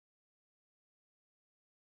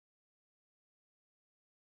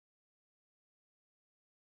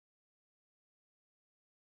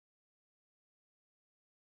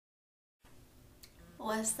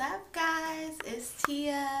What's up, guys? It's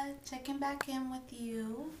Tia checking back in with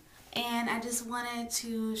you, and I just wanted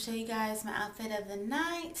to show you guys my outfit of the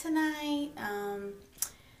night tonight.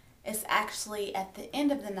 It's actually at the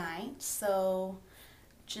end of the night, so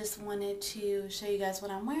just wanted to show you guys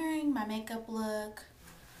what I'm wearing, my makeup look.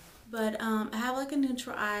 But I have like a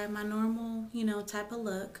neutral eye, my normal, type of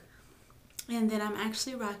look. And then I'm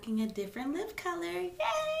actually rocking a different lip color. Yay!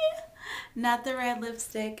 Not the red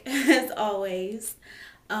lipstick, as always.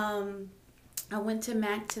 I went to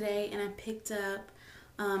MAC today and I picked up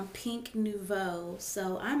Pink Nouveau.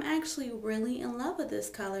 So I'm actually really in love with this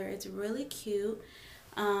color. It's really cute.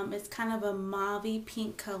 It's kind of a mauvey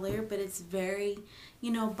pink color, but it's very,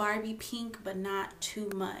 Barbie pink, but not too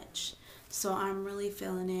much. So I'm really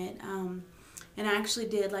feeling it. And I actually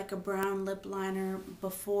did like a brown lip liner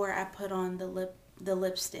before I put on the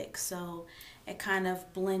lipstick, so it kind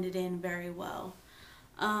of blended in very well.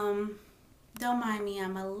 Don't mind me,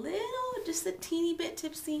 I'm just a teeny bit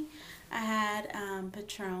tipsy. I had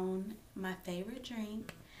Patron, my favorite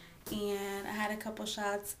drink, and I had a couple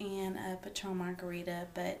shots and a Patron margarita,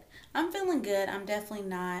 but I'm feeling good. I'm definitely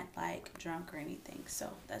not like drunk or anything,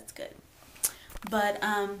 so that's good. But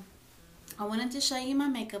I wanted to show you my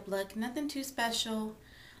makeup look. Nothing too special,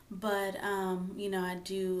 but I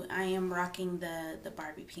am rocking the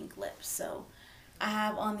Barbie pink lips. So I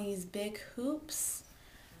have on these big hoops.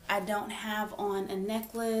 I don't have on a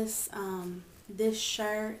necklace. This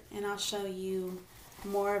shirt, and I'll show you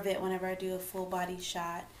more of it whenever I do a full body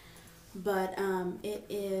shot. But it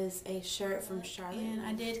is a shirt from Charlotte, and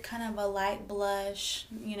I did kind of a light blush,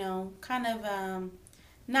 kind of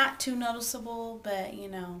not too noticeable, but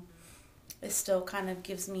it still kind of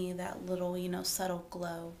gives me that little, subtle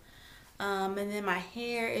glow. And then my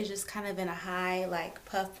hair is just kind of in a high, like,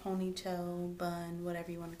 puff ponytail, bun,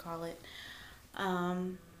 whatever you want to call it.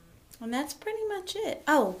 And that's pretty much it.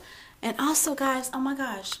 Oh, and also, guys, oh my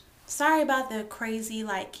gosh, sorry about the crazy,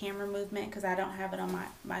 like, camera movement because I don't have it on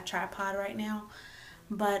my tripod right now.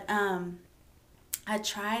 But I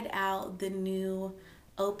tried out the new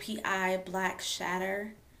OPI Black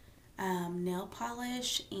Shatter nail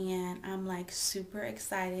polish, and I'm like super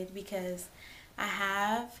excited because I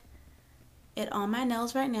have it on my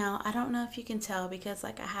nails right now. I don't know if you can tell because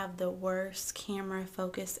like I have the worst camera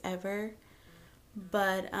focus ever,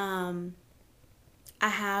 but I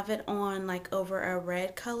have it on like over a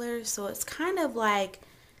red color, so it's kind of like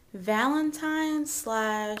Valentine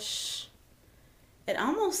slash, it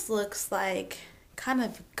almost looks like kind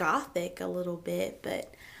of gothic a little bit,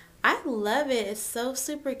 but I love it. It's so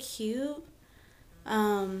super cute.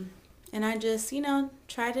 And I just,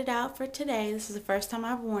 tried it out for today. This is the first time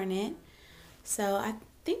I've worn it. So I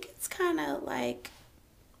think it's kind of like,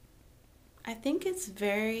 I think it's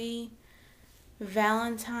very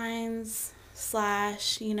Valentine's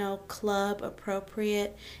slash, club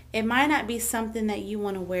appropriate. It might not be something that you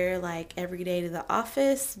want to wear like every day to the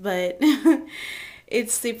office, but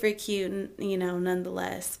it's super cute,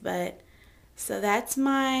 nonetheless. But so that's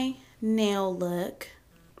my nail look.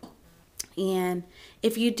 And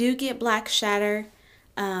if you do get Black Shatter,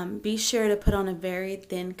 be sure to put on a very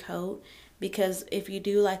thin coat, because if you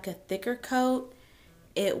do like a thicker coat,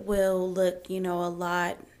 it will look, a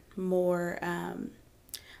lot more,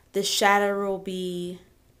 the shatter will be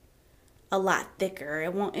a lot thicker.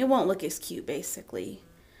 It won't look as cute, basically.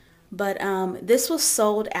 But this was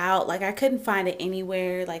sold out. Like, I couldn't find it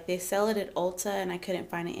anywhere. Like, they sell it at Ulta, and I couldn't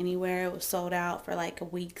find it anywhere. It was sold out for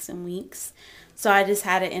like weeks and weeks. So I just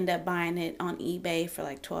had to end up buying it on eBay for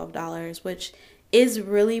like $12, which is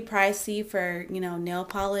really pricey for, nail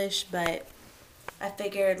polish. But I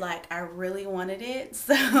figured like I really wanted it.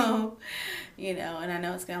 So, and I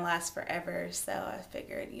know it's going to last forever. So I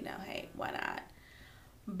figured, hey, why not?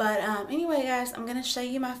 But anyway, guys, I'm going to show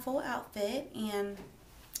you my full outfit. And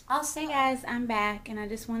also, hey guys, I'm back, and I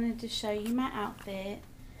just wanted to show you my outfit.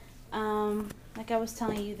 Like I was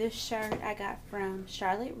telling you, this shirt I got from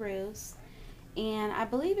Charlotte Russe, and I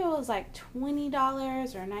believe it was like $20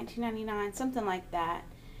 or $19.99, something like that.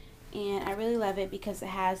 And I really love it because it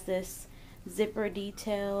has this zipper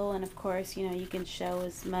detail, and of course, you can show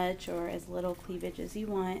as much or as little cleavage as you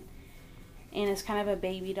want. And it's kind of a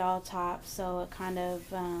baby doll top, so it kind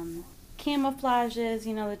of camouflages,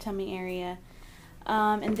 the tummy area.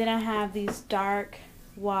 And then I have these dark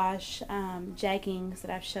wash jeggings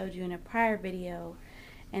that I've showed you in a prior video,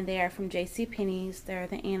 and they are from JCPenney's. They're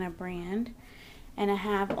the Anna brand. And I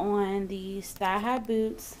have on these thigh-high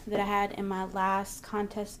boots that I had in my last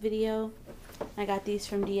contest video. I got these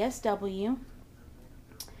from DSW.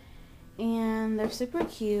 And they're super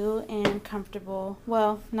cute and comfortable.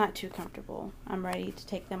 Well, not too comfortable. I'm ready to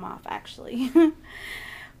take them off actually.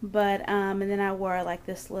 But and then I wore like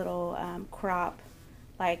this little crop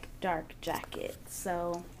like dark jacket.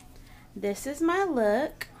 So this is my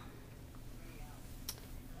look,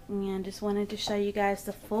 and just wanted to show you guys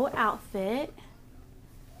the full outfit.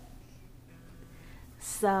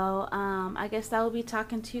 So I guess I will be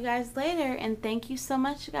talking to you guys later, and thank you so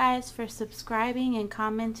much guys for subscribing and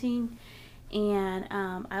commenting, and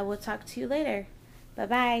I will talk to you later. Bye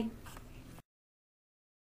bye.